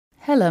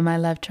Hello, my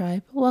love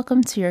tribe.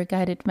 Welcome to your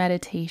guided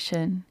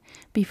meditation.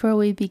 Before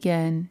we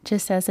begin,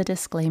 just as a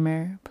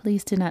disclaimer,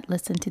 please do not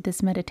listen to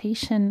this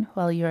meditation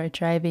while you are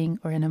driving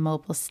or in a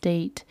mobile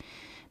state.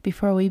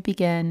 Before we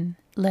begin,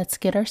 let's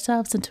get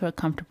ourselves into a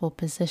comfortable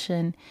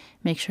position,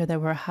 make sure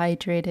that we're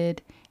hydrated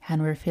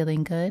and we're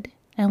feeling good,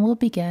 and we'll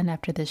begin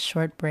after this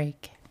short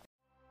break.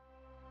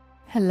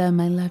 Hello,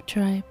 my love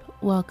tribe.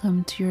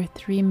 Welcome to your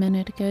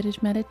 3-minute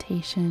guided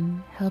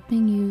meditation,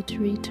 helping you to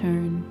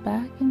return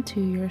back into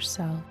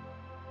yourself.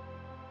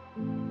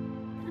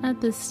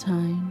 At this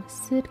time,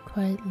 sit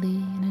quietly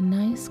in a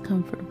nice,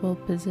 comfortable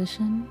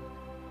position,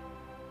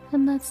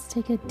 and let's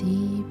take a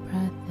deep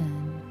breath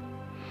in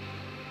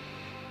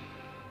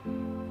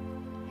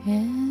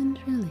and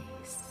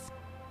release.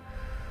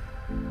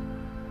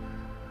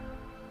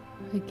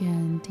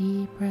 Again,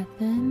 deep breath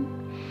in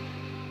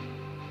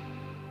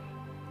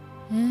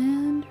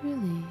and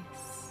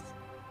release.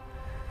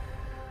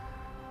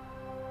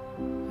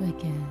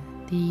 Again,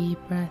 deep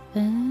breath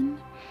in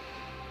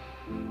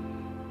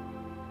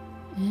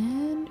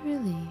and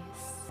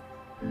release.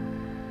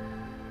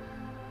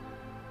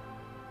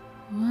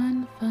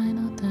 One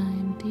final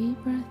time,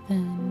 deep breath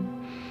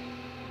in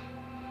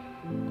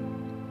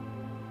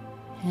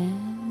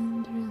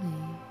and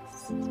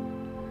release.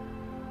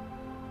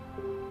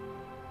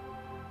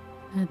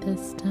 At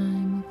this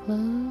time,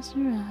 close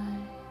your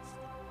eyes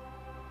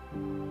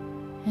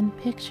and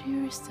picture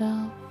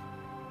yourself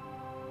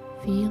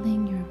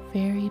feeling your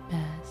very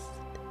best.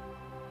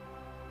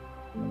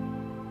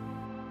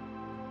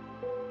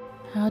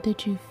 How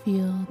did you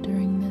feel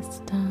during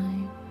this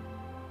time?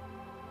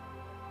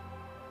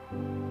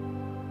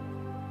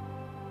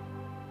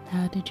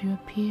 How did you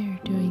appear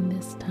during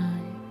this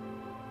time?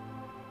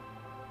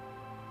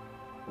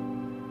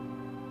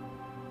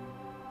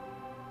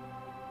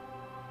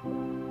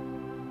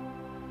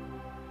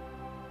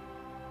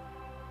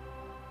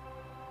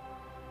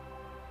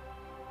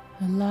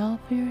 Allow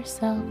for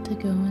yourself to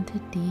go into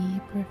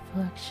deep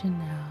reflection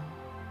now.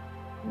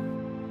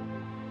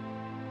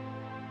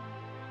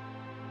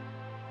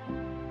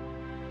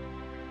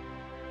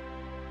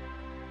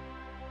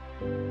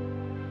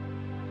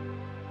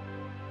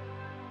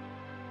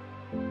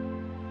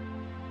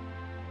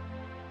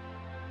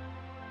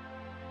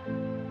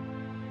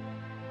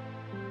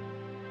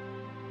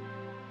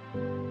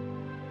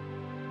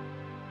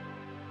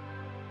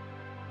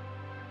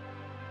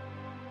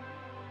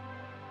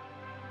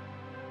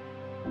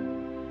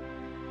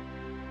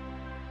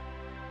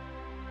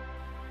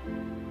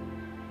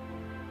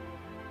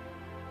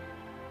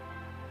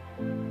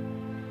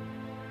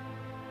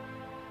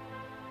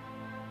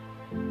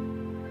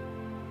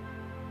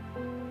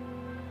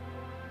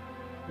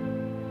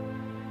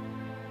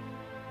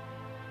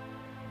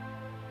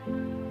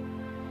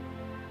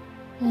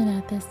 And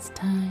at this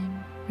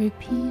time,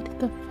 repeat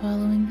the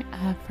following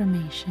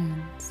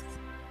affirmations.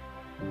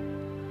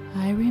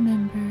 I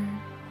remember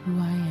who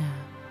I am.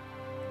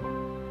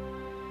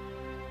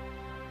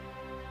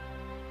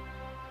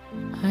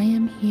 I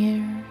am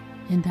here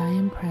and I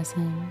am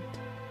present.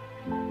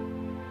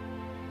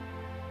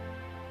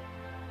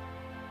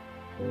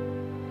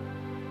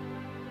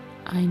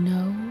 I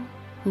know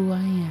who I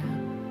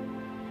am.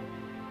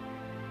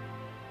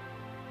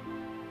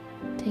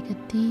 Take a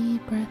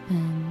deep breath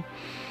in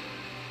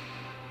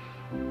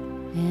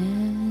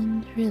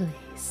and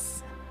release.